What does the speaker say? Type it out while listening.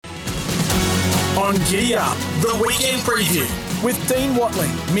on Giddy Up, the weekend preview with Dean Watley,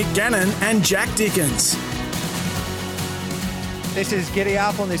 Mick Gannon and Jack Dickens. This is Giddy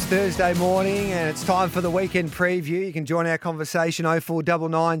Up on this Thursday morning, and it's time for the weekend preview. You can join our conversation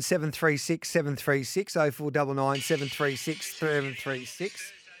 0499 736 736, 0499 736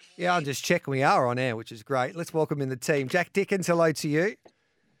 736. Yeah, I'm just checking we are on air, which is great. Let's welcome in the team. Jack Dickens, hello to you.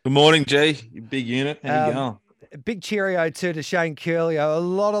 Good morning, G. You big unit. How you going? Big cheerio too to Shane Curlio. A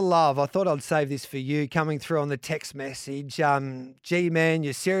lot of love. I thought I'd save this for you coming through on the text message. G-Man,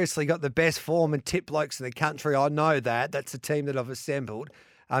 you seriously got the best form and tip blokes in the country. I know that. That's a team that I've assembled.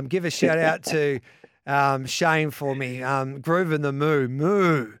 Give a shout out to Shane for me. Groove and the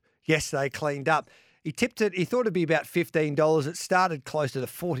Moo. Yes, they cleaned up. He tipped it. He thought it'd be about $15. It started closer to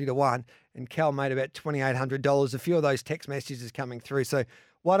 40 to 1, and Cal made about $2,800. A few of those text messages coming through. So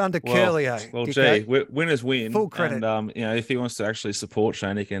what under Curlio? Well, gee, winners win. Full credit. And, if he wants to actually support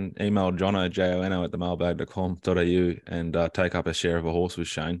Shane, he can email Jono, Jono at themailbag.com.au and take up a share of a horse with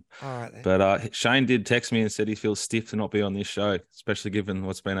Shane. All right, then. But Shane did text me and said he feels stiff to not be on this show, especially given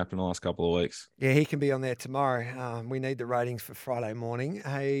what's been happening the last couple of weeks. Yeah, he can be on there tomorrow. We need the ratings for Friday morning.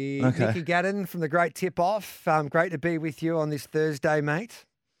 Hey, Okay. Nicky Gadden from the Great Tip Off. Great to be with you on this Thursday, mate.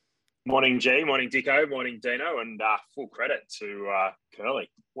 Morning, G. Morning, Dicko. Morning, Dino. And full credit to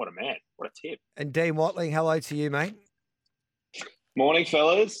Curly. What a man. What a tip. And Dean Watley, hello to you, mate. Morning,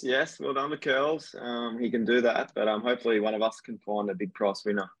 fellas. Yes, well done to Curls. He can do that, but hopefully one of us can find a big price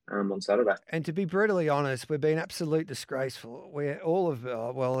winner on Saturday. And to be brutally honest, we've been absolute disgraceful. We're all of,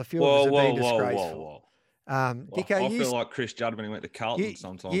 a few of us have been disgraceful. Whoa. Dicko, I feel like Chris Judd when he went to Carlton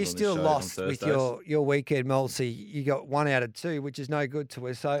sometimes. You on still this show lost on with Thursdays. your weekend multi. You got 1 out of 2, which is no good to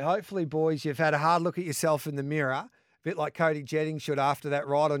us. So hopefully, boys, you've had a hard look at yourself in the mirror, a bit like Cody Jennings should after that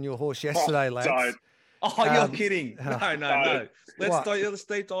ride on your horse yesterday, lads. Don't. Oh, you're kidding. No. Let's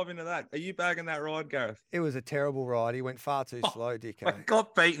deep dive into that. Are you bagging that ride, Gareth? It was a terrible ride. He went far too slow, Dicko. I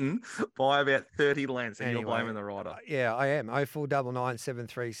got beaten by about 30 lengths and Anyway, you're blaming the rider. Yeah, I am. 0499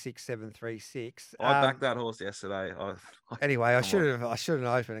 736 736. I backed that horse yesterday. Anyway, I shouldn't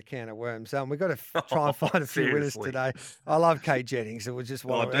opened a can of worms. We've got to try and find a few winners Seriously. today. I love Kate Jennings. It was just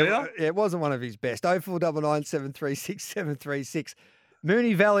one. Oh, do you? It wasn't one of his best. 0499 736 736.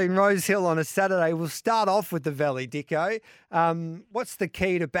 Moonee Valley and Rose Hill on a Saturday. We'll start off with the Valley, Dicko. What's the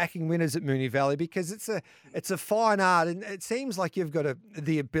key to backing winners at Moonee Valley? Because it's a fine art, and it seems like you've got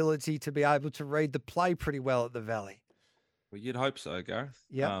the ability to be able to read the play pretty well at the Valley. Well, you'd hope so, Gareth.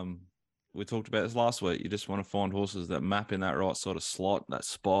 Yeah. We talked about this last week. You just want to find horses that map in that right sort of slot, that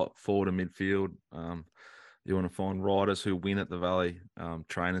spot, forward and midfield. You want to find riders who win at the Valley,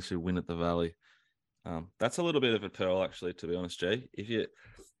 trainers who win at the Valley. That's a little bit of a pearl, actually, to be honest, G. If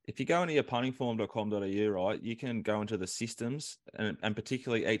you go into your puntingform.com.au, right, you can go into the systems and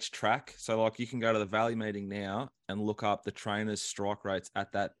particularly each track. So, like, you can go to the Valley meeting now and look up the trainers' strike rates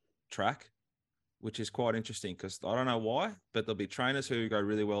at that track, which is quite interesting because I don't know why, but there'll be trainers who go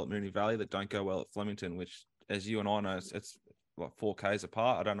really well at Moonee Valley that don't go well at Flemington, which, as you and I know, it's like 4Ks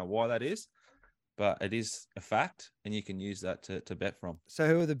apart. I don't know why that is, but it is a fact, and you can use that to bet from. So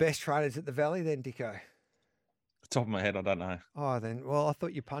who are the best trainers at the Valley then, Dicko? Top of my head, I don't know. Oh, then, well, I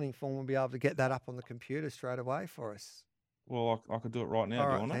thought your punting form would be able to get that up on the computer straight away for us. Well, I could do it right now. All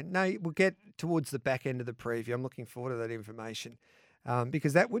Do you right, want it? then. No, we'll get towards the back end of the preview. I'm looking forward to that information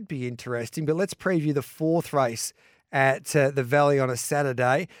because that would be interesting. But let's preview the fourth race at the Valley on a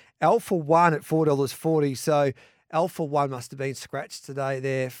Saturday. Alpha One at $4.40. So Alpha One must have been scratched today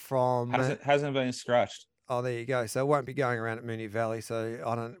there from... Hasn't been scratched. Oh, there you go. So it won't be going around at Moonee Valley. So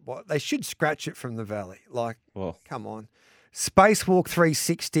I don't... What they should scratch it from the Valley. Like, come on. Spacewalk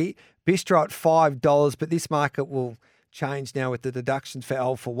 360. Bistro at $5. But this market will change now with the deductions for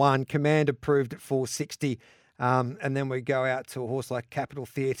Alpha One. Command approved at $4.60. And then we go out to a horse like Capital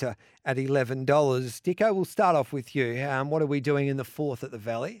Theatre at $11. Dicko, we'll start off with you. What are we doing in the fourth at the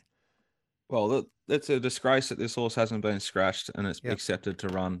Valley? Well, it's a disgrace that this horse hasn't been scratched and it's accepted to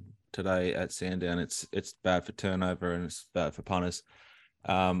run today at Sandown. It's bad for turnover and it's bad for punters.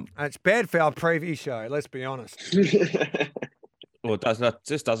 And it's bad for our preview show, let's be honest. Well, that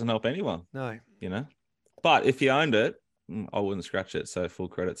just doesn't help anyone. No. But if you owned it, I wouldn't scratch it. So full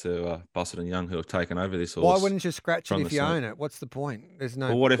credit to Bussett and Young who have taken over this horse. Why wouldn't you scratch it from if the you site. own it? What's the point? There's no...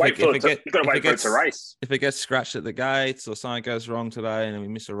 Well, what if You've got to wait for it to race. If it gets scratched at the gates or something goes wrong today and we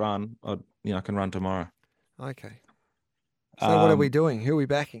miss a run, I can run tomorrow. Okay. So what are we doing? Who are we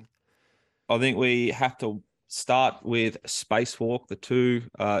backing? I think we have to start with Spacewalk, the two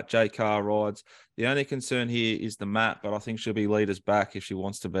J Car rides. The only concern here is the map, but I think she'll be leaders back if she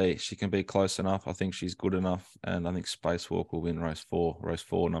wants to be. She can be close enough. I think she's good enough, and I think Spacewalk will win race 4. Race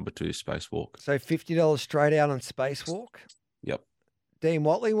 4, number 2, Spacewalk. So $50 straight out on Spacewalk. Yep. Dean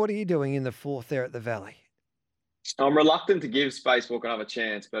Watley, what are you doing in the 4th there at the Valley? I'm reluctant to give Spacewalk another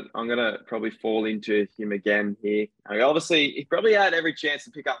chance, but I'm going to probably fall into him again here. Obviously, he probably had every chance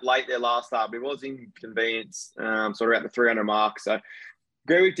to pick up late there last start, but he was inconvenienced sort of at the 300 mark. So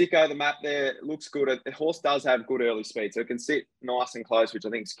agree with Dicko. The map there looks good. The horse does have good early speed, so it can sit nice and close, which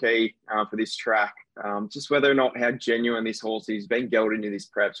I think is key for this track. Just whether or not how genuine this horse is, being gelded into this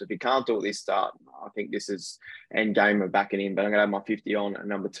prep. So if he can't do it this start, I think this is end game of backing in. But I'm going to have my 50 on at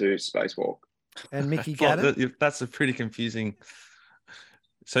number 2, Spacewalk. And Mickey Gannon? That's a pretty confusing.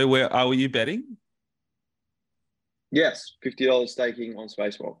 So where are you betting? Yes, $50 staking on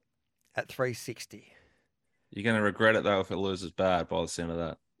Spacewalk. At 360. You're going to regret it, though, if it loses bad by the sound of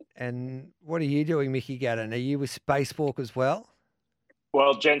that. And what are you doing, Mickey Gannon? Are you with Spacewalk as well?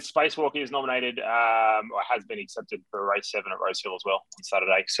 Well, gents, Spacewalk is nominated, or has been accepted for race 7 at Rosehill as well on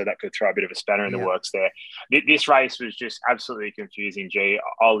Saturday. So that could throw a bit of a spanner in the works there. This race was just absolutely confusing, G.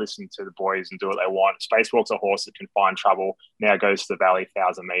 I'll listen to the boys and do what they want. Spacewalk's a horse that can find trouble. Now goes to the Valley,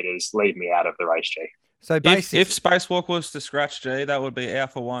 1,000 metres. Leave me out of the race, G. So basically, if Spacewalk was to scratch, G, that would be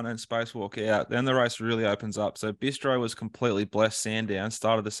out for 1 and Spacewalk out. Then the race really opens up. So Bistro was completely blessed. Sandown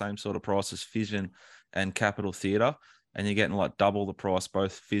started the same sort of price as Fission and Capital Theatre. And you're getting like double the price,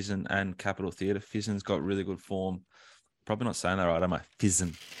 both Fizzin and Capital Theatre. Fizzin's got really good form. Probably not saying that right, am I?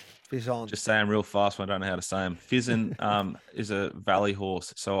 Fizzin. Fizzon. Just saying real fast when I don't know how to say him. Fizzin is a Valley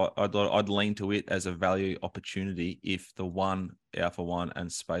horse. So I'd lean to it as a value opportunity if the 1, Alpha 1 and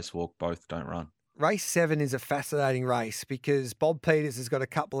Spacewalk both don't run. Race 7 is a fascinating race because Bob Peters has got a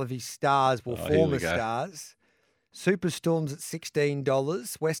couple of his stars, former stars. Superstorm's at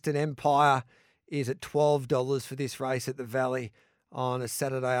 $16. Western Empire is at $12 for this race at the Valley on a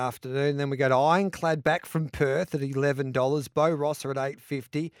Saturday afternoon. Then we go to Ironclad back from Perth at $11. Bo Rosser at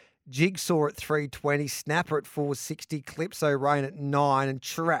 $8.50. Jigsaw at $3.20. Snapper at $4.60. Calypso Rain at $9. And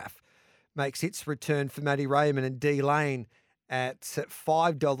Giraffe makes its return for Matty Raymond and D Lane at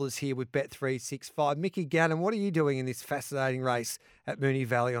 $5 here with Bet365. Mickey Gannon, what are you doing in this fascinating race at Moonee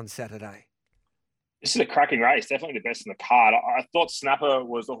Valley on Saturday? This is a cracking race, definitely the best in the card. I thought Snapper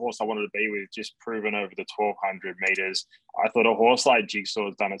was the horse I wanted to be with, just proven over the 1,200 metres. I thought a horse like Jigsaw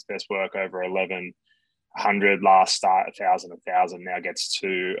has done its best work over 1,100 last start, 1,000, now gets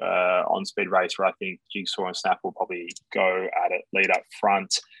to on-speed race where I think Jigsaw and Snapper will probably go at it lead up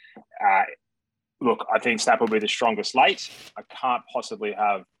front. Look, I think Snapper will be the strongest late. I can't possibly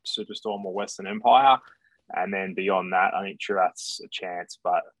have Superstorm or Western Empire. And then beyond that, I think Giraffe's a chance,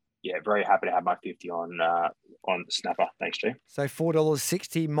 but yeah, very happy to have my 50 on Snapper. Thanks, G. So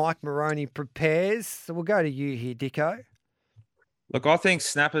 $4.60, Mike Moroney prepares. So we'll go to you here, Dicko. Look, I think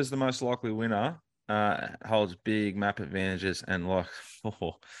Snapper's the most likely winner. Holds big map advantages, and like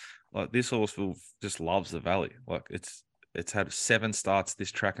this horse just loves the Valley. Like it's had 7 starts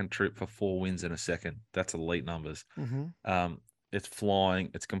this track and trip for 4 wins in a second. That's elite numbers. Mm-hmm. It's flying.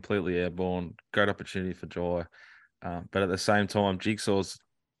 It's completely airborne. Great opportunity for joy. But at the same time, Jigsaw's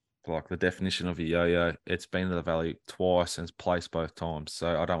like the definition of a yo-yo. It's been to the Valley twice and it's placed both times.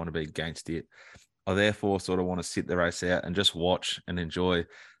 So I don't want to be against it. I therefore sort of want to sit the race out and just watch and enjoy.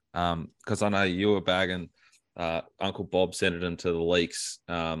 Because I know you were bagging Uncle Bob sent it into the leaks.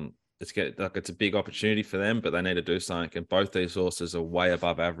 It's a big opportunity for them, but they need to do something. And both these horses are way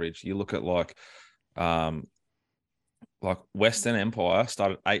above average. You look at like Western Empire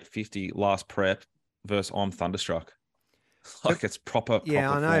started 850 last prep versus I'm Thunderstruck. Like it's proper. Yeah,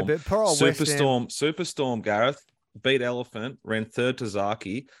 proper I know, form. but poor old Superstorm, Gareth beat Elephant, ran 3rd to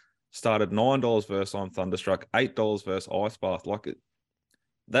Zaki, started $9 versus I'm Thunderstruck, $8 versus Ice Bath. Like it,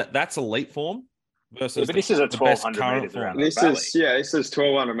 that's elite form. Versus but this is a 1,200 metres around the Valley. This is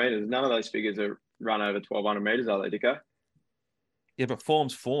 1,200 metres. None of those figures are run over 1,200 metres, are they, Dicko? Yeah, but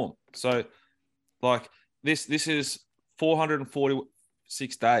form's form. So, like this is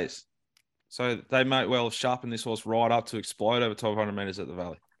 446 days. So they might well sharpen this horse right up to explode over 1,200 metres at the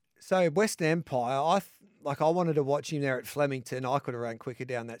Valley. So Western Empire, I wanted to watch him there at Flemington. I could have run quicker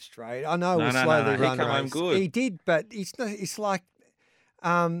down that straight. I know we'll slowly run the race. Good. He did, but it's like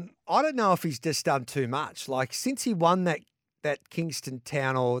I don't know if he's just done too much. Like since he won that Kingston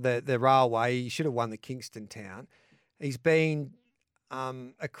Town or the railway, he should have won the Kingston Town. He's been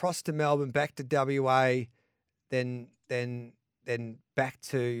across to Melbourne, back to WA, then back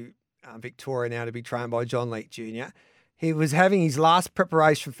to Victoria now to be trained by John Leake Jr. He was having his last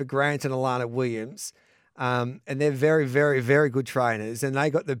preparation for Grant and Alana Williams. And they're very, very, very good trainers, and they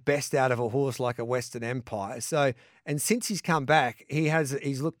got the best out of a horse like a Western Empire. So, and since he's come back, he hasn't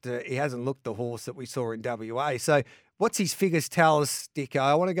looked the horse that we saw in WA. So, what's his figures tell us, Dicko?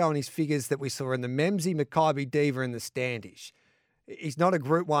 I want to go on his figures that we saw in the Memsie, Makybe Diva, and the Standish. He's not a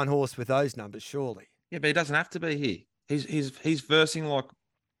Group 1 horse with those numbers, surely. Yeah, but he doesn't have to be here. He's versing like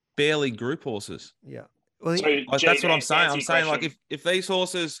barely group horses. Yeah. Well, that's what I'm saying. I'm saying like if these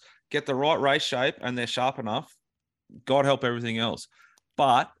horses get the right race shape and they're sharp enough, God help everything else.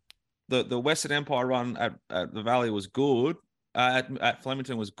 But the Western Empire run at the Valley was good. At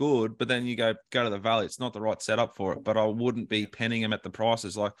Flemington was good, but then you go to the Valley, it's not the right setup for it. But I wouldn't be penning them at the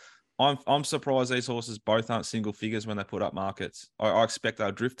prices. Like I'm surprised these horses both aren't single figures when they put up markets. I expect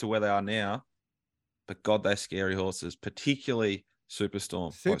they'll drift to where they are now, but God, they're scary horses, particularly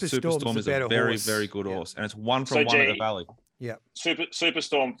Superstorm. Superstorm is a very, horse. Very good horse, and it's 1 from 1 at the Valley. Yeah.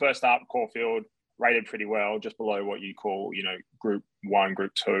 Superstorm first up, Caulfield, rated pretty well, just below what you call, Group 1,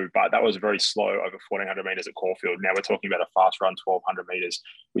 Group 2. But that was very slow over 1,400 metres at Caulfield. Now we're talking about a fast run, 1,200 metres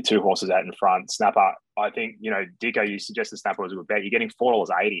with 2 horses out in front. Snapper, I think, Dicko, you suggested Snapper was a good bet. You're getting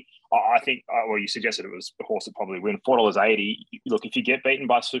 $4.80. I think, you suggested it was the horse that probably win. $4.80. Look, if you get beaten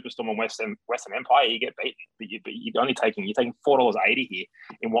by Superstorm and Western Empire, you get beaten. But you're taking $4.80 here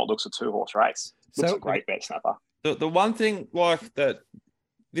in what looks a 2-horse race. Looks a great bet, Snapper. The one thing like that,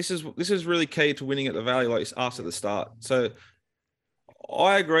 this is really key to winning at the Valley, like you asked at the start. So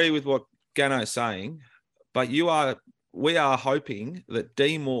I agree with what Gano is saying, but we are hoping that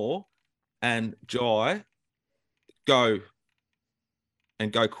D Moore and Jai go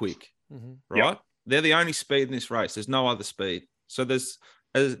quick, right? Yep. They're the only speed in this race. There's no other speed. So there's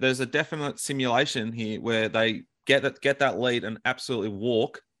a definite simulation here where they get that lead and absolutely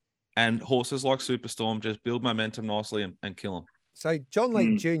walk. And horses like Superstorm just build momentum nicely and kill them. So John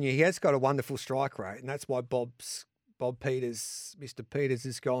Leeton Jr., he has got a wonderful strike rate, and that's why Bob Peters, Mr. Peters,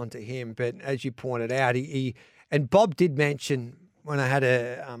 has gone to him. But as you pointed out, and Bob did mention when I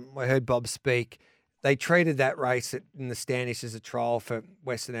heard Bob speak, they treated that race in the Standish as a trial for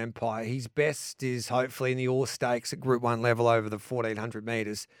Western Empire. His best is hopefully in the All Stakes at Group 1 level over the 1,400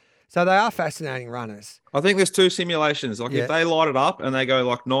 metres. So they are fascinating runners. I think there's 2 simulations. Like if they light it up and they go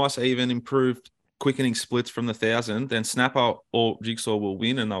like nice, even, improved quickening splits from the 1,000, then Snapper or Jigsaw will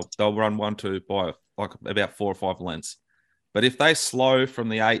win and they'll run 1-2 by like about 4 or 5 lengths. But if they slow from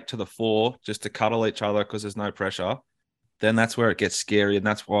the 8 to the 4 just to cuddle each other because there's no pressure, then that's where it gets scary, and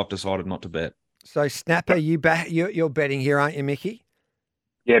that's why I've decided not to bet. So Snapper, you're betting here, aren't you, Mickey?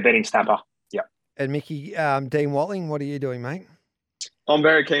 Yeah, betting Snapper. Yeah. And Mickey, Dean Watling, what are you doing, mate? I'm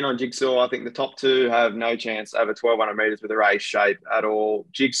very keen on Jigsaw. I think the top 2 have no chance over 1,200 metres with a race shape at all.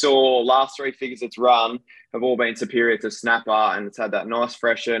 Jigsaw, last 3 figures it's run have all been superior to Snapper, and it's had that nice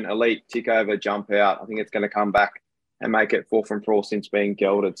freshen, elite tick over, jump out. I think it's going to come back and make it 4 from 4 since being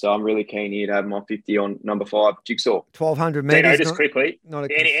gelded. So I'm really keen here to have my 50 on number 5, Jigsaw. 1,200 metres. Just quickly, not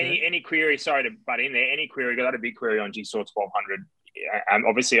a any query, sorry to butt in there, any query, got a big query on Jigsaw 1,200.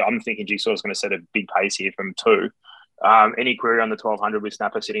 Obviously, I'm thinking Jigsaw is going to set a big pace here from 2. Any query on the 1,200 with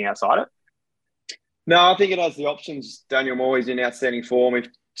Snapper sitting outside it? No, I think it has the options. Daniel Moore is in outstanding form. If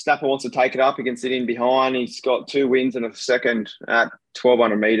Snapper wants to take it up, he can sit in behind. He's got 2 wins and a second at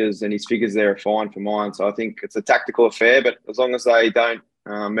 1,200 metres, and his figures there are fine for mine. So I think it's a tactical affair, but as long as they don't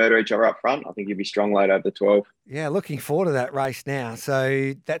murder each other up front, I think he'll be strong late over the 12. Yeah, looking forward to that race now.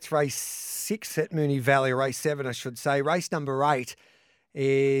 So that's race 6 at Moonee Valley, race 7, I should say. Race number 8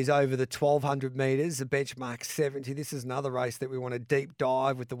 is over the 1,200 metres, a benchmark 70. This is another race that we want to deep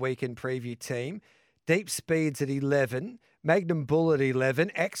dive with the weekend preview team. Deep Speeds at 11, Magnum Bull at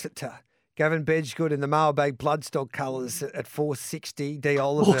 11, Exeter. Gavin Bedgegood in the Mailbag Bloodstock colours at 460. D.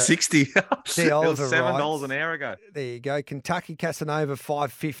 Oliver. 460. D. Oliver, it was $7 an hour ago. There you go. Kentucky Casanova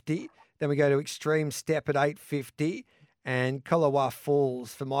 550. Then we go to Extreme Step at 850. And Kolowa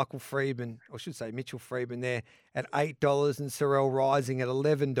Falls for Michael Freedman, or I should say Mitchell Freedman there at $8 and Sorrel Rising at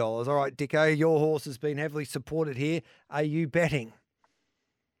 $11. All right, Dicko, your horse has been heavily supported here. Are you betting?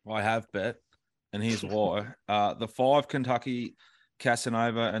 I have bet, and here's why. The 5 Kentucky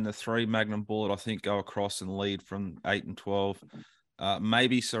Casanova and the 3 Magnum Bullet, I think, go across and lead from 8 and 12.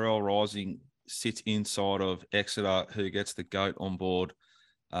 Maybe Sorrel Rising sits inside of Exeter, who gets the goat on board.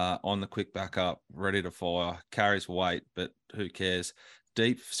 On the quick backup, ready to fire, carries weight, but who cares?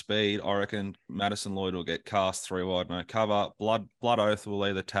 Deep Speed, I reckon Madison Lloyd will get cast 3 wide, no cover. Blood Oath will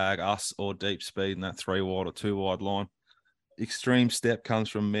either tag us or Deep Speed in that 3 wide or 2 wide line. Extreme Step comes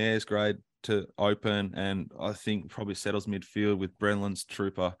from Mare's grade to open, and I think probably settles midfield with Brenlin's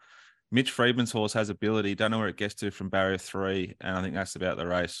Trooper. Mitch Freedman's horse has ability. Don't know where it gets to from barrier 3, and I think that's about the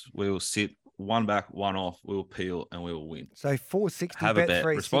race. We will sit one back, one off. We'll peel and we will win. So 460. Have a bet bet.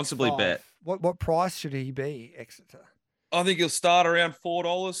 365. Responsibly bet. What price should he be, Exeter? I think he'll start around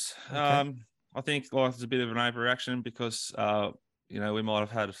 $4. Okay. I think it's a bit of an overreaction because we might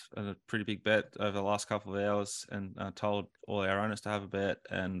have had a pretty big bet over the last couple of hours and told all our owners to have a bet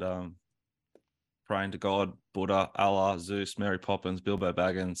and praying to God, Buddha, Allah, Zeus, Mary Poppins, Bilbo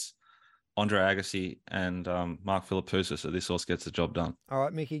Baggins, Andre Agassi, and Mark Philippoussis. So this horse gets the job done. All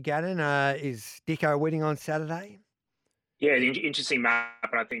right, Mickey Gannon, is Dicko winning on Saturday? Yeah, interesting map,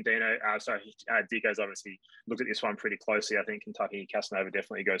 and I think Dicko's obviously looked at this one pretty closely. I think Kentucky Casanova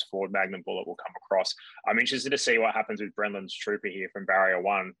definitely goes forward. Magnum Bullet will come across. I'm interested to see what happens with Brendan's Trooper here from Barrier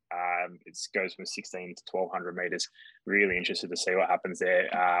 1. It goes from 16 to 1,200 metres. Really interested to see what happens there.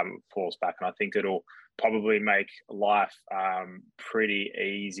 Falls back, and I think it'll probably make life pretty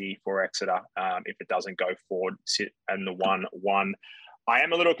easy for Exeter if it doesn't go forward, sit in the 1-1. I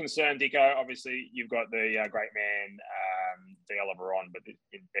am a little concerned, Dicko. Obviously, you've got the great man, D. Oliver on, but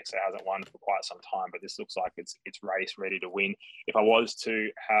Exeter hasn't won for quite some time. But this looks like it's race ready to win. If I was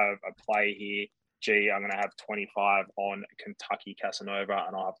to have a play here, I'm going to have 25 on Kentucky Casanova,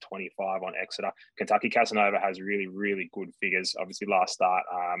 and I'll have 25 on Exeter. Kentucky Casanova has really, really good figures. Obviously, last start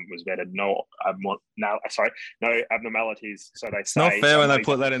was vetted. No abnormalities. So they say. Not fair when they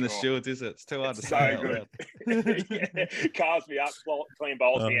put that in the stewards, is it? It's too hard to say. So good. Yeah. Cars me up, clean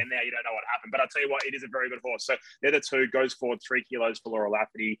bowls me, and now you don't know what happened. But I'll tell you what, it is a very good horse. So they're the two. Goes forward 3 kilos for Laura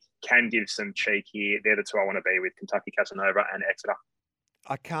Lafferty. Can give some cheek here. They're the two I want to be with, Kentucky Casanova and Exeter.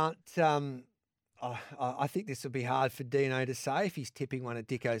 I can't. I think this will be hard for Dino to say if he's tipping one of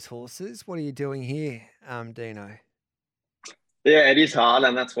Dicko's horses. What are you doing here, Dino? Yeah, it is hard,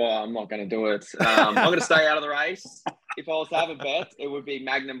 and that's why I'm not going to do it. I'm going to stay out of the race. If I was to have a bet, it would be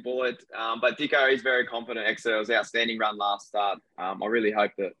Magnum Bullet. But Dicko is very confident. Exeter was outstanding run last start. I really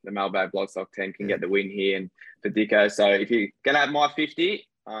hope that the Mailbag Bloodstock 10 can get the win here and for Dicko. So if you're going to have my 50,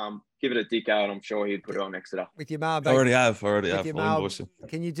 give it a Dicko, and I'm sure he'd put it on Exeter. With your Mailbag, Already have.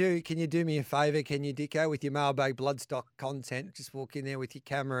 Can you do me a favour? Can you, Dicko, with your Mailbag Bloodstock content, just walk in there with your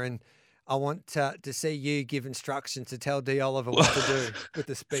camera, and I want to see you give instructions to tell D. Oliver what to do with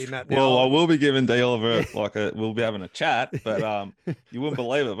the speed map. Now, well, I will be giving D. Oliver we'll be having a chat, but you wouldn't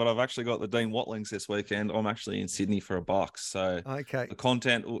believe it. But I've actually got the Dean Watlings this weekend. I'm actually in Sydney for a box, so okay. The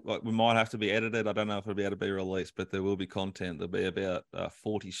content we might have to be edited. I don't know if it'll be able to be released, but there will be content. There'll be about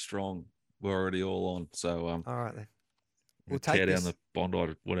 40 strong. We're already all on, so all right then. We'll tear down the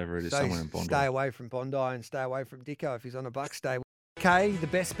Bondi, whatever it is, somewhere in Bondi. Stay away from Bondi and stay away from Dicko if he's on a buck. Stay. Okay, the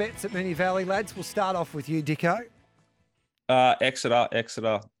best bets at Moonee Valley, lads. We'll start off with you, Dicko. Exeter,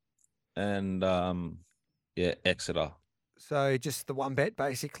 and Exeter. So just the one bet,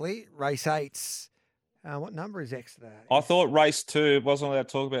 basically. Race 8's. What number is Exeter? I thought race 2 wasn't allowed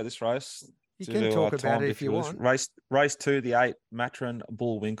to talk about this race. You can talk about it if you want. Race 2, the 8, Matron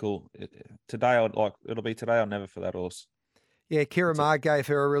Bullwinkle. Today, it'll be today or never for that horse. Yeah, Kira Maher gave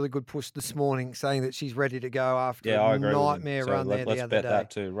her a really good push this morning, saying that she's ready to go after a nightmare run there the other day. Let's bet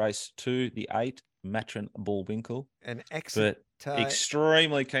that too. Race 2, the 8, Matron Bullwinkle. And Exeter.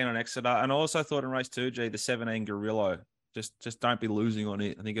 Extremely keen on Exeter. And I also thought in race 2, the 17 Gorillo. Just don't be losing on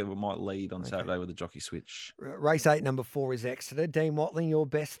it. I think it might lead on Saturday with the jockey switch. Race 8, number 4 is Exeter. Dean Watling, your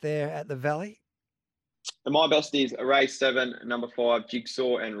best there at the Valley? My best is race 7, number 5,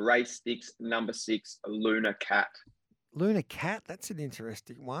 Jigsaw, and race 6, number 6, Luna Cat. Luna Cat, that's an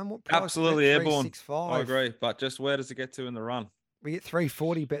interesting one. What price? Absolutely airborne. I agree, but just where does it get to in the run? We get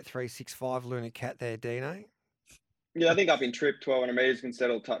 340, bet 365 Luna Cat there, Dino. Yeah, I think up in trip, 1,200 metres can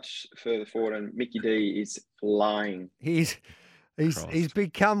settle touch further forward, and Mickey D is flying. He's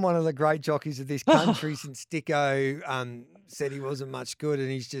become one of the great jockeys of this country since Dicko said he wasn't much good,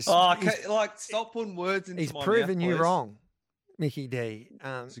 and he's just stop putting words into my mouth. He's proven you wrong, Mickey D.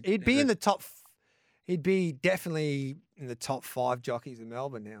 He'd be in the top. He'd be definitely in the top 5 jockeys in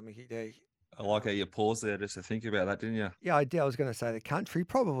Melbourne now, Mickey D. I like how you paused there just to think about that, didn't you? Yeah, I did. I was going to say the country,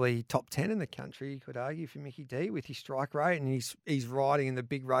 probably top 10 in the country, you could argue, for Mickey D with his strike rate, and he's riding in the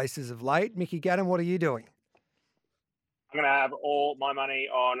big races of late. Mickey Gannon, what are you doing? I'm going to have all my money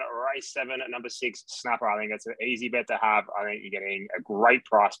on race 7 at number 6, Snapper. I think it's an easy bet to have. I think you're getting a great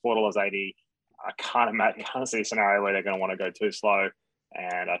price, $4.80. I can't see a scenario where they're going to want to go too slow.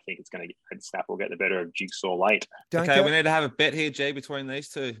 And I think Snap will get the better of Jigsaw late. We need to have a bet here, G, between these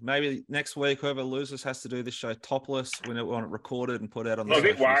two. Maybe next week, whoever loses has to do this show topless. We want it recorded and put out on the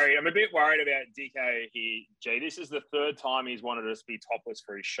socials. I'm a bit worried about DK here, G. This is the 3rd time he's wanted us to be topless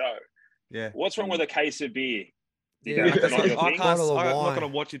for his show. Yeah. What's wrong with a case of beer? Yeah, Is that not your I thing? can't. Bottle of I'm not wine.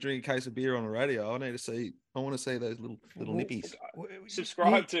 going to watch you drink a case of beer on the radio. I need to see. I want to see those little nippies.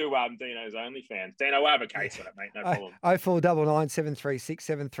 Subscribe to Dino's OnlyFans. Dino, we'll have a case on it, mate. No problem. 0499 736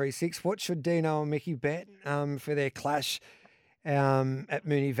 736. What should Dino and Mickey bet for their clash at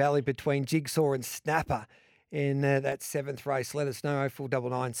Moonee Valley between Jigsaw and Snapper in that seventh race? Let us know.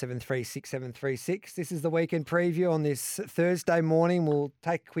 0499 736 736. This is the weekend preview on this Thursday morning. We'll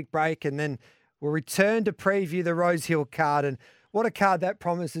take a quick break and then we'll return to preview the Rose Hill card, and what a card that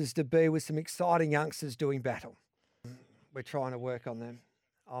promises to be with some exciting youngsters doing battle. We're trying to work on them.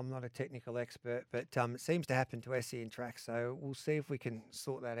 I'm not a technical expert, but it seems to happen to SE in track, so we'll see if we can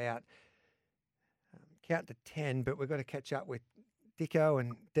sort that out. Count to 10, but we've got to catch up with Dicko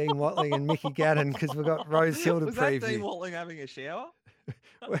and Dean Watling and Mickey Gannon because we've got Rose Hill to Was preview. that Dean Watling having a shower?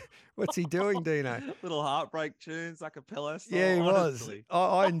 What's he doing, Dino? Little heartbreak tunes, a cappella style. Yeah, he honestly.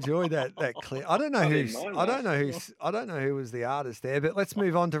 was. I enjoyed that clip. I don't know who was the artist there, but let's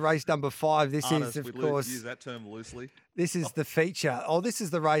move on to race number 5. This Artist, is, of we course, use that term loosely. this is the feature. This is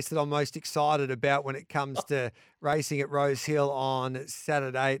the race that I'm most excited about when it comes to racing at Rose Hill on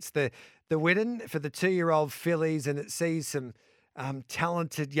Saturday. It's the Widden for the 2-year-old fillies, and it sees some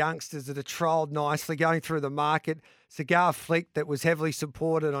talented youngsters that are trialled nicely going through the market. Cigar Flick that was heavily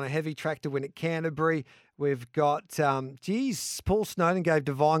supported on a heavy track to win at Canterbury. We've got, Paul Snowden gave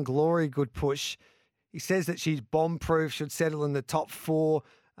Divine Glory a good push. He says that she's bomb-proof, should settle in the top 4.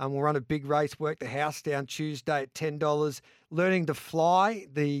 We'll run a big race, work the house down Tuesday at $10. Learning to Fly,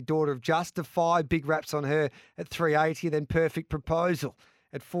 the daughter of Justify, big raps on her at $3.80. Then Perfect Proposal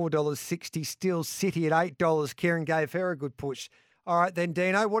at $4.60. Steel City at $8. Kieran gave her a good push. All right, then,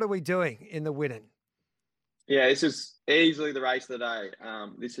 Dino, what are we doing in the Widden? Yeah, this is easily the race of the day.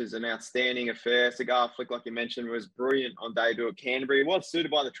 This is an outstanding affair. Cigar Flick, like you mentioned, was brilliant on debut at Canterbury. It was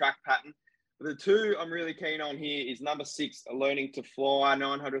suited by the track pattern. But the two I'm really keen on here is number 6, Learning to Fly,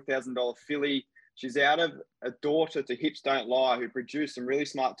 $900,000 filly. She's out of a daughter to Hips Don't Lie, who produced some really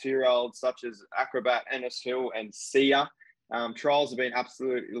smart 2-year-olds such as Acrobat, Ennis Hill, and Sia. Trials have been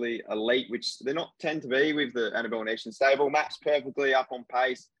absolutely elite, which they not tend to be with the Annabelle Nation stable. Maps perfectly up on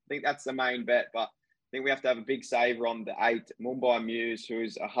pace. I think that's the main bet, but I think we have to have a big saver on the 8, Mumbai Muse, who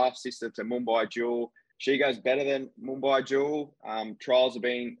is a half sister to Mumbai Jewel. She goes better than Mumbai Jewel. Trials have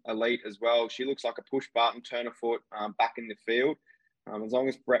been elite as well. She looks like a push button, turn a foot back in the field. As long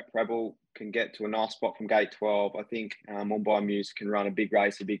as Brett Preble can get to a nice spot from gate 12, I think Mumbai Muse can run a big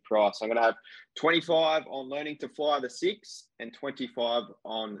race, a big price. I'm going to have 25 on Learning to Fly, the 6, and 25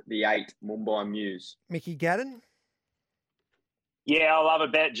 on the 8, Mumbai Muse. Mickey Gadden? Yeah, I love a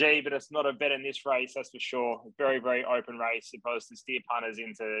bet, G, but it's not a bet in this race, that's for sure. Very, very open race. If I was to steer punters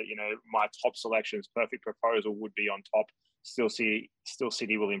into, my top selections, Perfect Proposal would be on top. Steel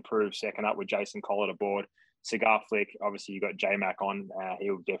City will improve second up with Jason Collett aboard. Cigar Flick, obviously you got J-Mac on.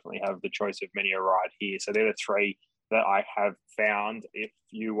 He'll definitely have the choice of many a ride here. So they're the 3 that I have found if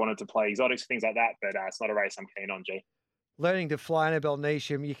you wanted to play exotics, things like that. But it's not a race I'm keen on, G. Learning to Fly, Annabelle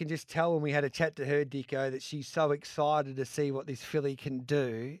Neesham, you can just tell when we had a chat to her, Dicko, that she's so excited to see what this filly can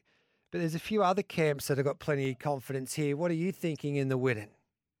do. But there's a few other camps that have got plenty of confidence here. What are you thinking in the Widden?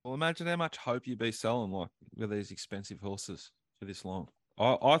 Well, imagine how much hope you'd be selling with these expensive horses for this long.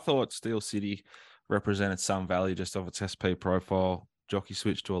 I thought Steel City represented some value just off its SP profile. Jockey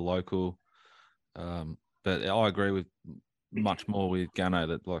switched to a local. But I agree with much more with Gano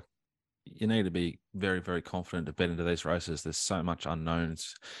that you need to be very, very confident to bet into these races. There's so much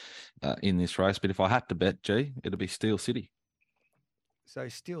unknowns in this race. But if I had to bet, G, it'd be Steel City. So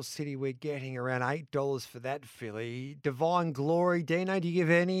Steel City, we're getting around $8 for that filly. Divine Glory, Dino, do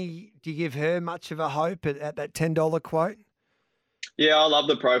you give her much of a hope at that $10 quote? Yeah, I love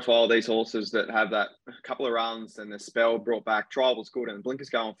the profile of these horses that have that couple of runs and the spell brought back. Trial was good and the blinkers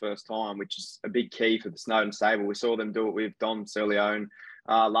go on first time, which is a big key for the Snowden stable. We saw them do it with Don Serleone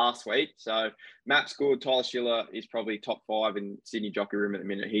last week. So Map's good. Tyler Schiller is probably top 5 in Sydney jockey room at the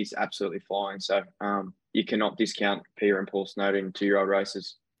minute. He's absolutely flying. So you cannot discount Peter and Paul Snowden in 2-year-old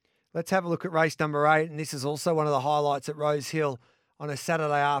races. Let's have a look at race number 8. And this is also one of the highlights at Rose Hill on a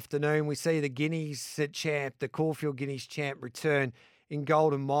Saturday afternoon. We see the Guineas champ, the Caulfield Guineas champ, return in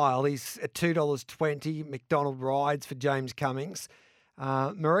Golden Mile. He's at $2.20. McDonald rides for James Cummings.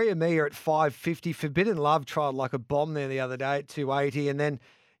 Maria Mia at $5.50. Forbidden Love tried like a bomb there the other day at $2.80. And then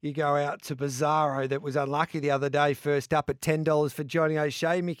you go out to Bizarro that was unlucky the other day, first up at $10 for Johnny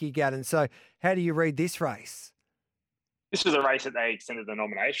O'Shea, Mickey Gadden. So how do you read this race? This was a race that they extended the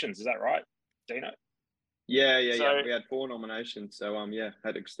nominations. Is that right, Dino? Yeah. We had 4 nominations. So,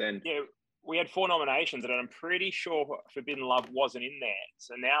 had to extend. Yeah. we had 4 nominations, and I'm pretty sure Forbidden Love wasn't in there.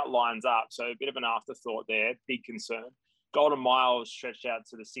 So now it lines up. So a bit of an afterthought there. Big concern. Golden Mile stretched out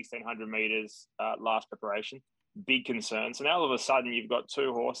to the 1,600 meters last preparation. Big concern. So now all of a sudden you've got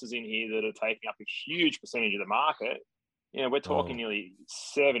 2 horses in here that are taking up a huge percentage of the market. You know, we're talking nearly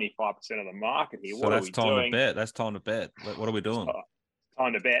 75% of the market here. So what that's are we time doing? to bet. That's time to bet. What are we doing?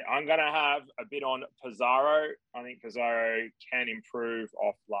 Time to bet. I'm going to have a bit on Pizarro. I think Pizarro can improve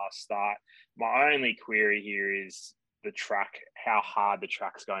off last start. My only query here is the track, how hard the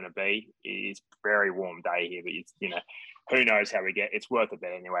track's going to be. It's a very warm day here, but it's, you know, who knows how we get. It's worth a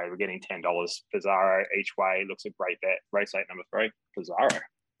bet anyway. We're getting $10. Pizarro each way. Looks a great bet. Race 8, number 3, Pizarro.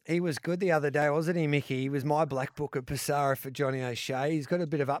 He was good the other day, wasn't he, Mickey? He was my black book at Pizarro for Johnny O'Shea. He's got a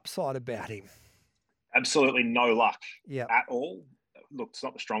bit of upside about him. Absolutely no luck at all. Look, it's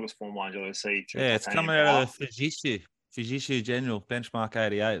not the strongest form line you'll ever see. Yeah, it's coming out of the Fujitsu General benchmark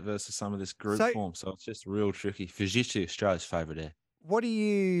 88 versus some of this group form. So it's just real tricky. Fujitsu, Australia's favourite there. What are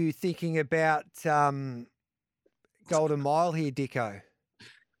you thinking about Golden Mile here, Dicko?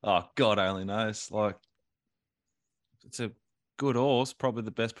 Oh, God only knows. Like, it's a good horse, probably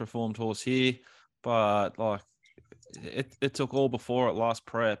the best performed horse here, but like it took all before it last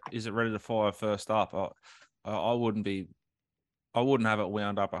prep. Is it ready to fire first up? I wouldn't have it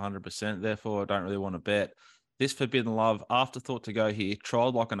wound up 100%. Therefore, I don't really want to bet. This Forbidden Love, afterthought to go here,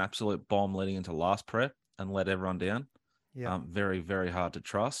 tried like an absolute bomb leading into last prep and let everyone down. Yeah. Very, very hard to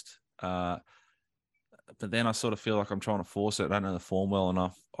trust. But then I sort of feel like I'm trying to force it. I don't know the form well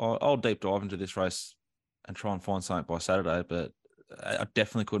enough. I'll deep dive into this race and try and find something by Saturday, but I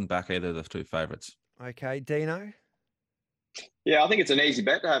definitely couldn't back either of the 2 favourites. Okay, Dino? Yeah, I think it's an easy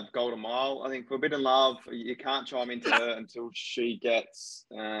bet to have Golden Mile. I think Forbidden Love, you can't chime into her until she gets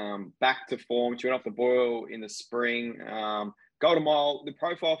back to form. She went off the boil in the spring. Golden Mile, the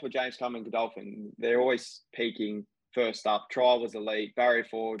profile for James Cumming Godolphin, they're always peaking first up. Trial was elite. Barry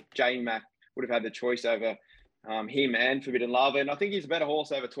Ford, Jane Mack would have had the choice over him and Forbidden Love. And I think he's a better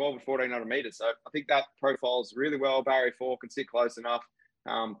horse over 12 and 1,400 metres. So I think that profiles really well. Barry Ford can sit close enough.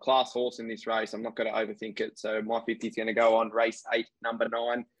 Class horse in this race. I'm not going to overthink it. So my 50 is going to go on race 8, number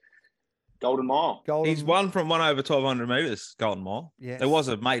 9, Golden Mile. He's won from 1 over 1,200 metres, Golden Mile. Yes. There was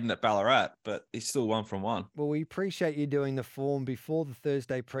a maiden at Ballarat, but he's still 1 from 1. Well, we appreciate you doing the form before the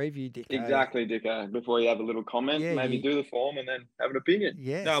Thursday preview, Dicko. Exactly, Dicko. Before you have a little comment, maybe do the form and then have an opinion.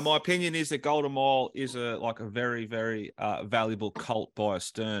 Yes. No, my opinion is that Golden Mile is a very, very valuable colt by a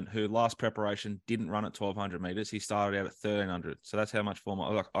Stern, who last preparation didn't run at 1,200 metres. He started out at 1,300. So that's how much form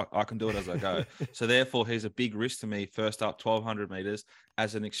I can do it as I go. So therefore, he's a big risk to me first up 1,200 metres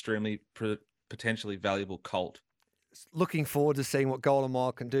as an extremely potentially valuable colt. Looking forward to seeing what Golden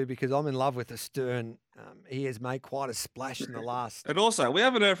Mile can do, because I'm in love with the Stern. He has made quite a splash in the last. And also, we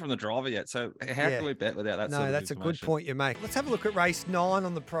haven't heard from the driver yet, so how can we bet without that? No, that's a good point you make. Let's have a look at race 9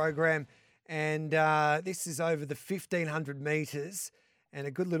 on the program, and this is over the 1,500 metres, and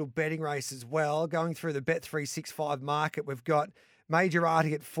a good little betting race as well. Going through the Bet365 market, we've got Major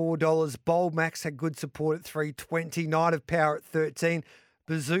Artie at $4, Bold Max had good support at $3.20, Night of Power at $13.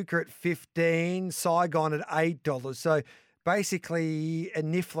 Bazooka at $15, Saigon at $8. So basically a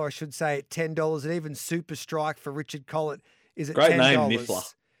Niffler, I should say, at $10. And even Super Strike for Richard Collett is at $10. Great name, Niffler.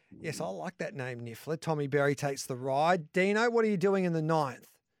 Yes, I like that name, Niffler. Tommy Berry takes the ride. Dino, what are you doing in the 9th?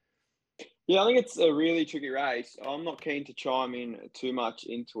 Yeah, I think it's a really tricky race. I'm not keen to chime in too much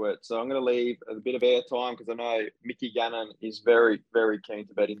into it. So I'm going to leave a bit of airtime because I know Mickey Gannon is very, very keen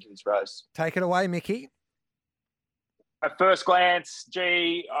to bet into this race. Take it away, Mickey. At first glance,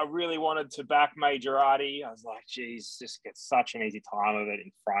 I really wanted to back Major Artie. I was like, geez, just get such an easy time of it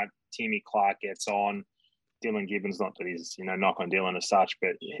in front. Timmy Clark gets on. Dylan Gibbons, not that he's, knock on Dylan as such,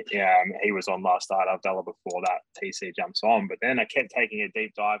 but he was on last start. I've done it before that. TC jumps on. But then I kept taking a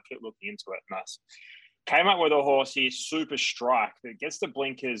deep dive, kept looking into it, and I came up with a horse here, Super Strike, that gets the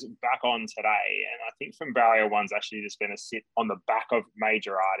blinkers back on today. And I think from barrier one's actually just going to sit on the back of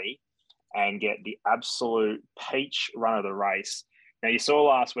Major Artie and get the absolute peach run of the race. Now, you saw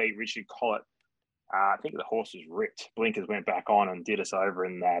last week Richard Collett. I think the horse was ripped. Blinkers went back on and did us over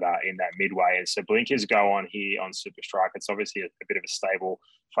in that midway. And so blinkers go on here on Super Strike. It's obviously a bit of a stable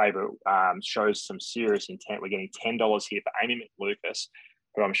favourite. Shows some serious intent. We're getting $10 here for Amy McLucas,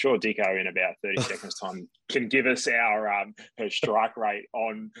 who I'm sure Dicko in about 30 seconds time can give us her strike rate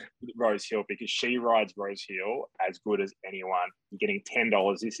on Rose Hill, because she rides Rose Hill as good as anyone. You're getting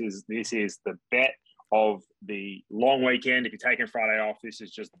 $10. This is the bet of the long weekend. If you're taking Friday off, this is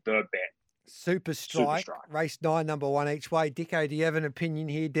just the bet. Super Strike, race 9, number 1 each way. Dicko, do you have an opinion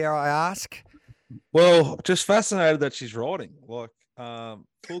here, dare I ask? Well, just fascinated that she's riding.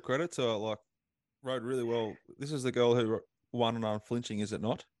 Full credit to her. Like, rode really well. This is the girl who won an unflinching, is it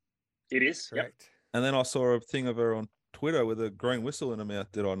not? It is. Yep. Correct. And then I saw a thing of her on Twitter with a green whistle in her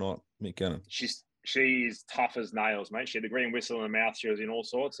mouth. Did I not, Mick Gannon? She's tough as nails, mate. She had the green whistle in her mouth. She was in all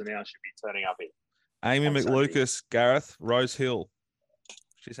sorts, and now she'll be turning up here. Amy on McLucas, Gareth, Rose Hill.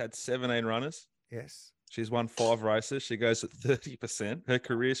 She's had 17 runners. Yes. She's won 5 races. She goes at 30%. Her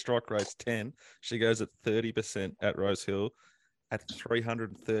career strike rate's 10. She goes at 30% at Rose Hill at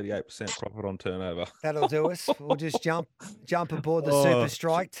 338% profit on turnover. That'll do us. We'll just jump aboard the Super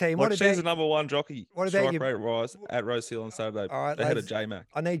Strike team. Like, she's the number one jockey. What about strike your rate rise at Rose Hill on Saturday. All right, ahead lads, of J-Mac.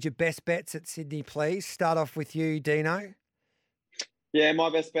 I need your best bets at Sydney, please. Start off with you, Dino. Yeah, my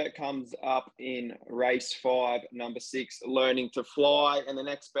best bet comes up in race 5, number 6, Learning to Fly. And the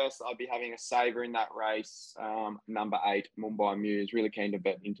next best, I'd be having a saver in that race, number 8, Mumbai Muse. Really keen to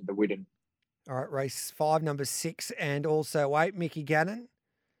bet into the Widden. All right, race 5, number 6, and also 8, Mickey Gannon.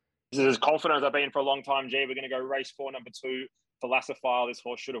 This is as confident as I've been for a long time, G. We're going to go race 4, number 2, Philosopher. This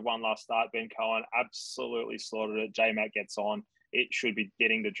horse should have won last start. Ben Cohen absolutely slaughtered it. J-Mac gets on. It should be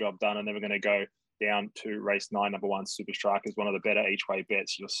getting the job done. And then we're going to go down to race 9, number 1, Super Strike is one of the better each-way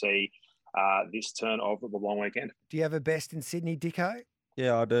bets you'll see this turn of the long weekend. Do you have a best in Sydney, Dicko?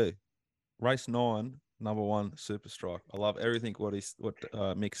 Yeah, I do. Race 9, number 1, Super Strike. I love everything what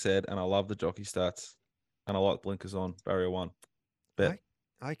Mick said, and I love the jockey stats. And I like blinkers on, barrier 1. Bet.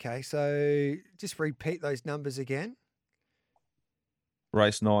 Okay, so just repeat those numbers again.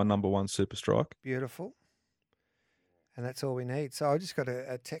 Race 9, number 1, Super Strike. Beautiful. And that's all we need. So I just got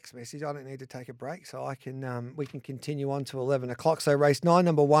a text message. I don't need to take a break, so I can we can continue on to 11 o'clock. So race 9,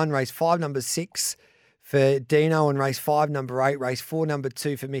 number 1, race 5, number 6 for Dino, and race 5, number 8, race 4, number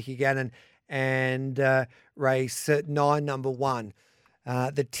 2 for Mickey Gannon, and race 9, number 1.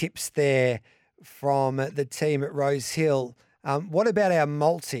 The tips there from the team at Rose Hill. What about our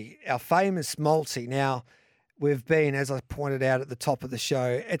multi, our famous multi? Now, we've been, as I pointed out at the top of the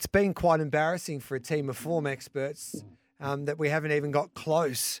show, it's been quite embarrassing for a team of form experts that we haven't even got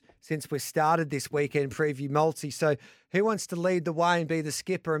close since we started this weekend preview multi. So who wants to lead the way and be the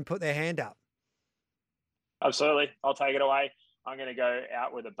skipper and put their hand up? Absolutely. I'll take it away. I'm going to go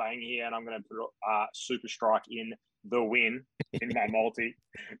out with a bang here, and I'm going to put Super Strike in the win in my multi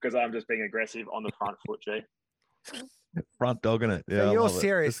because I'm just being aggressive on the front foot, G. Front dogging it. Yeah, so you're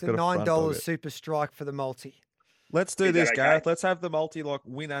serious, the $9 $9 Super Strike for the multi. Let's do this, Gareth. Let's have the multi like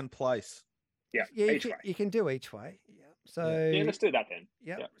win and place. Yeah, you can do each way. Yeah. So let's do that then.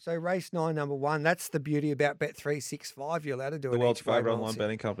 Yeah. So race 9, number 1. That's the beauty about Bet365. You're allowed to do the it world's each way. favourite online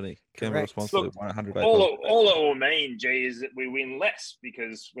betting company. Can be responsible. 100 all it will mean, G, is that we win less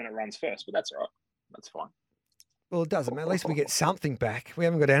because when it runs first. But that's all right. That's fine. Well, it doesn't matter. At least we get something back. We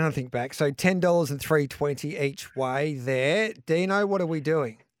haven't got anything back. So $10 and $3.20 each way there. Dino, what are we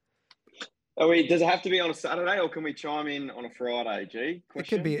doing? Does it have to be on a Saturday, or can we chime in on a Friday, G?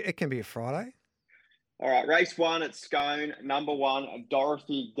 Question? It can be a Friday. All right, race 1 at Scone, number 1,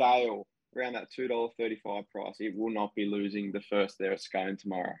 Dorothy Gale, around that $2.35 price. It will not be losing the first there at Scone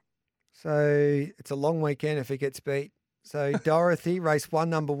tomorrow. So it's a long weekend if it gets beat. So Dorothy, race 1,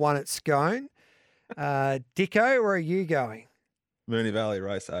 number 1 at Scone. Dicko, where are you going? Moonee Valley,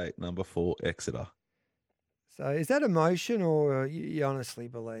 race 8, number 4, Exeter. So is that emotion, or you honestly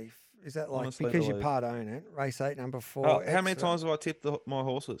believe? Is that like Honestly because believe. you part own it? Race 8, number 4. How many Exeter. times have I tipped my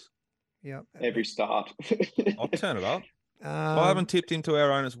horses? Yep. Every start. I'll turn it up. I haven't tipped into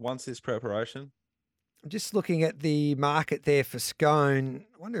our owners once this preparation. I'm just looking at the market there for Scone.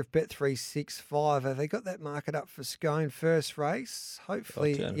 I wonder if Bet365, have they got that market up for Scone first race?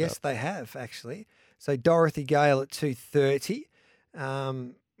 Hopefully, yes, they have actually. So Dorothy Gale at 2:30.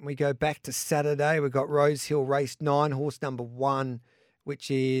 We go back to Saturday. We've got Rose Hill race 9, horse number 1, which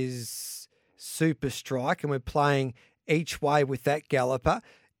is Super Strike, and we're playing each way with that galloper.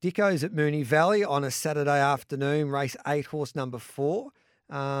 Dicko's at Moonee Valley on a Saturday afternoon, race 8, horse number 4.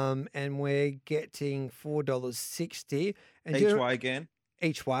 And we're getting $4.60. And Each way again?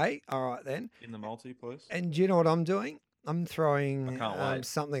 Each way. All right, then. In the multi, please. And do you know what I'm doing? I'm throwing I can't wait.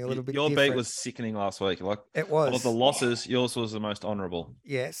 something a little bit Your different. beat was sickening last week. Like it was. Of the losses, yours was the most honourable.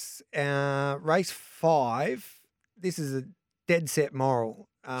 Yes. Race 5, this is a dead set moral.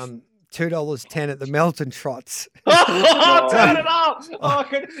 $2.10 at the Melton Trots. Turn it up!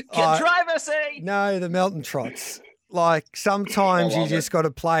 Can driver say? No, the Melton Trots. Like sometimes you just got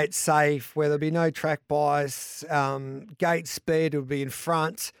to play it safe where there'll be no track bias. Gate speed will be in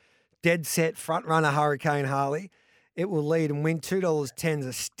front. Dead set front runner Hurricane Harley. It will lead and win. $2.10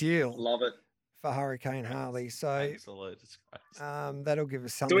 a steal. Love it. for Hurricane Harley. So Absolute disgrace. that'll give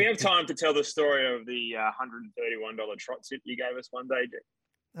us something. Do we have time to tell the story of the $131 trot tip you gave us one day, Dick?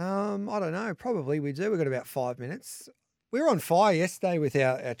 I don't know. Probably we do. We've got about 5 minutes. We were on fire yesterday with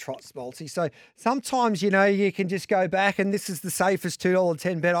our trots multi. So sometimes, you can just go back, and this is the safest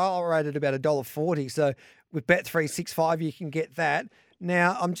 $2.10 bet. I rated about $1.40. So with Bet365, you can get that.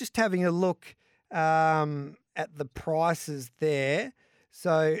 Now, I'm just having a look at the prices there.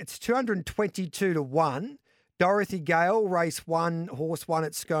 So it's 222 to 1. Dorothy Gale, race 1, horse 1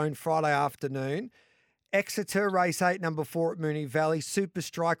 at Scone Friday afternoon. Exeter, race 8, number 4 at Moonee Valley. Super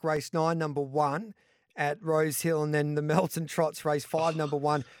Strike, race 9, number 1 at Rose Hill. And then the Melton Trots, race 5, number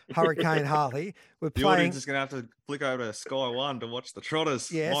 1, Hurricane Harley. We're The playing. audience is going to have to flick over to Sky 1 to watch the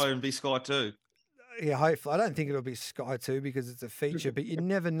Trotters. Yes. Might even be Sky 2. Yeah, hopefully. I don't think it'll be Sky 2 because it's a feature, but you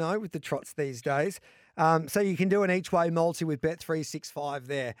never know with the trots these days. So you can do an each-way multi with Bet365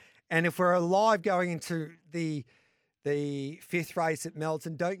 there. And if we're alive going into the 5th race at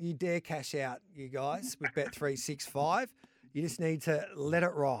Melton, don't you dare cash out, you guys, with Bet365. You just need to let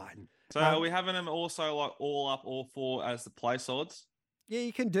it ride. So are we having them also like all up, all 4 as the place odds? Yeah,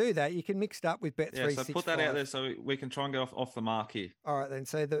 you can do that. You can mix it up with Bet365. Yeah, so put that out there so we can try and get off the mark here. All right, then.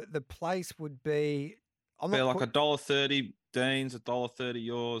 So the place would be... Be like $1.30 Dean's, $1.30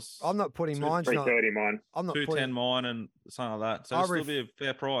 yours. I'm not putting mine. $3.30 mine. I'm not $2.10 putting mine and something like that. So it'll still be a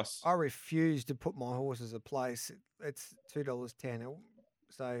fair price. I refuse to put my horse as a place. It's $2.10.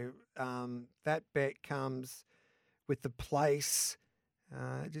 So that bet comes with the place.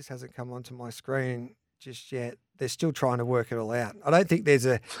 It just hasn't come onto my screen just yet. They're still trying to work it all out. Wait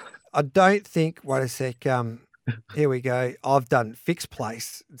a sec. Here we go. I've done fixed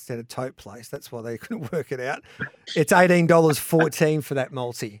place instead of tote place. That's why they couldn't work it out. It's $18.14 for that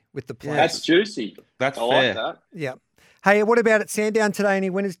multi with the place. That's juicy. That's I fair. like that. Yeah. Hey, what about at Sandown today?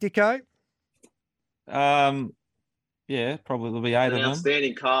 Any winners, Dicko? Yeah, probably there'll be 8 An of them.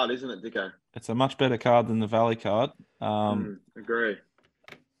 outstanding card, isn't it, Dicko? It's a much better card than the Valley card. Agree.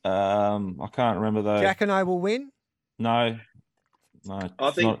 I can't remember though. Jack and I will win. No,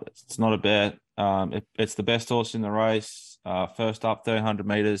 it's not a bet. It's the best horse in the race. First up, 1,300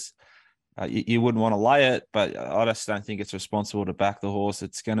 meters. You wouldn't want to lay it, but I just don't think it's responsible to back the horse.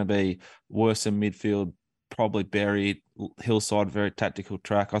 It's going to be worse in midfield, probably buried, hillside, very tactical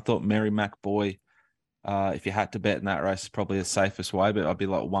track. I thought Mary Mac Boy, if you had to bet in that race, is probably the safest way, but I'd be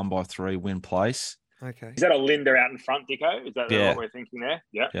like 1/3 win place. Okay. Is that a Linda out in front, Dicko? Is that what we're thinking there?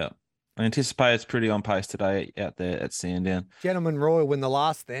 Yeah. Yeah. I anticipate it's pretty on pace today out there at Sandown. Gentleman Royal win the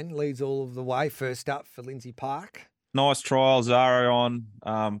last then, leads all of the way. First up for Lindsay Park. Nice trial, Zaro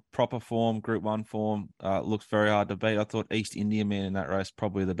on proper form, Group 1 form. Looks very hard to beat. I thought East India Man in that race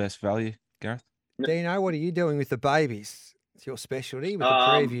probably the best value, Gareth. Dino, what are you doing with the babies? It's your specialty with the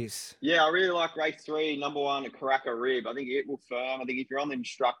previews. Yeah, I really like race 3, number 1 at Karaka Rib. I think it will firm. I think if you're on the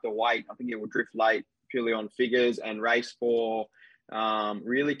instructor weight, I think it will drift late purely on figures. And race 4,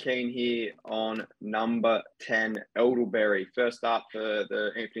 really keen here on number 10, Elderberry. First up for the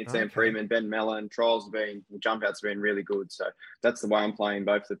Anthony Sam Freeman, Ben Mellon. Jump outs have been really good. So that's the way I'm playing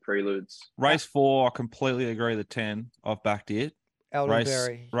both the preludes. Race 4, I completely agree. The 10, I've backed it.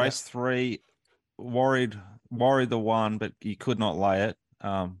 Elderberry. Race 3, worried the 1, but you could not lay it.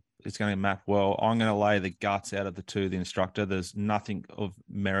 It's going to map well. I'm going to lay the guts out of the 2, the instructor. There's nothing of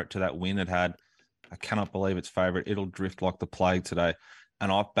merit to that win it had. I cannot believe it's favourite. It'll drift like the plague today.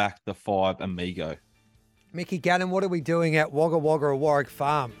 And I've backed the 5, Amigo. Mickey Gannon, what are we doing at Wagga Wagga or Warwick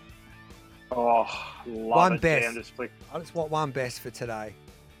Farm? Oh, love One it. best. Damn, just flick. I just want one best for today.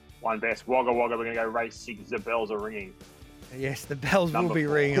 One best. Wagga Wagga. We're going to go race 6. The bells are ringing. Yes, the bells Number will be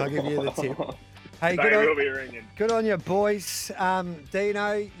 4. ringing. I'll give you the tip. Hey, They will be ringing. good on you, boys.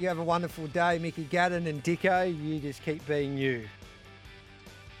 Dino, you have a wonderful day. Mickey Gannon and Dicko, you just keep being you.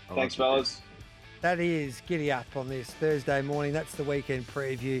 Thanks, fellas. That is Giddy Up on this Thursday morning. That's the weekend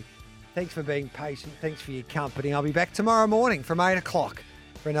preview. Thanks for being patient. Thanks for your company. I'll be back tomorrow morning from 8 o'clock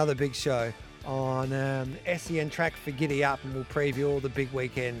for another big show on SEN Track for Giddy Up, and we'll preview all the big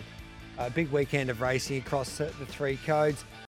weekend of racing across the 3 codes.